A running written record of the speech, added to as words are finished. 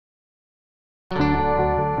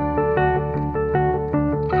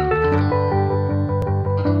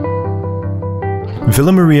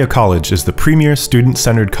Villa Maria College is the premier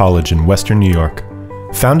student-centered college in Western New York.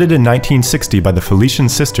 Founded in 1960 by the Felician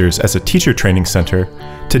Sisters as a teacher training center,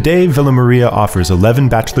 today Villa Maria offers 11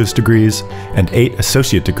 bachelor's degrees and 8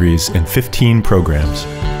 associate degrees in 15 programs.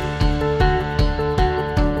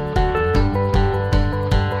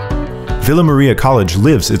 Villa Maria College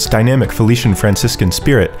lives its dynamic Felician Franciscan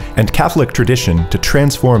spirit and Catholic tradition to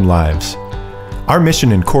transform lives. Our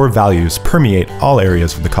mission and core values permeate all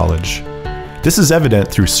areas of the college. This is evident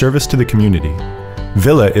through service to the community.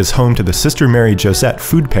 Villa is home to the Sister Mary Josette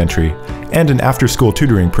Food Pantry and an after-school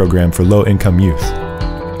tutoring program for low-income youth.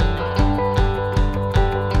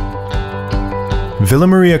 Villa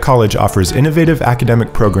Maria College offers innovative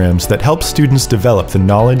academic programs that help students develop the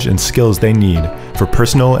knowledge and skills they need for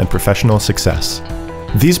personal and professional success.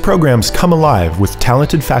 These programs come alive with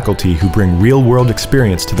talented faculty who bring real-world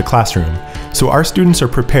experience to the classroom, so our students are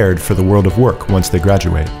prepared for the world of work once they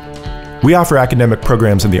graduate. We offer academic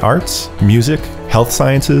programs in the arts, music, health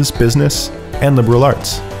sciences, business, and liberal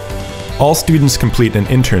arts. All students complete an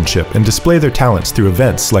internship and display their talents through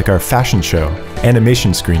events like our fashion show,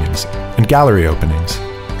 animation screenings, and gallery openings.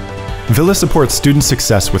 Villa supports student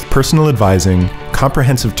success with personal advising,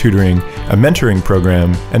 comprehensive tutoring, a mentoring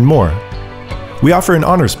program, and more. We offer an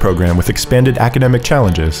honors program with expanded academic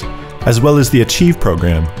challenges, as well as the Achieve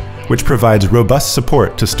program, which provides robust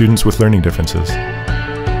support to students with learning differences.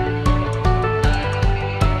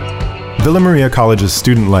 Villa Maria College's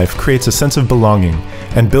student life creates a sense of belonging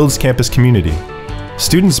and builds campus community.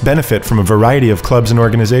 Students benefit from a variety of clubs and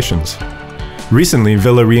organizations. Recently,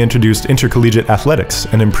 Villa reintroduced intercollegiate athletics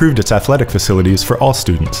and improved its athletic facilities for all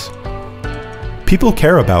students. People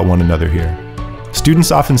care about one another here.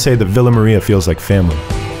 Students often say that Villa Maria feels like family.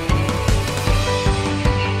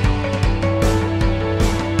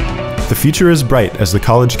 The future is bright as the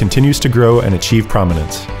college continues to grow and achieve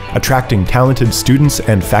prominence, attracting talented students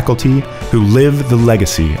and faculty who live the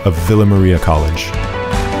legacy of Villa Maria College.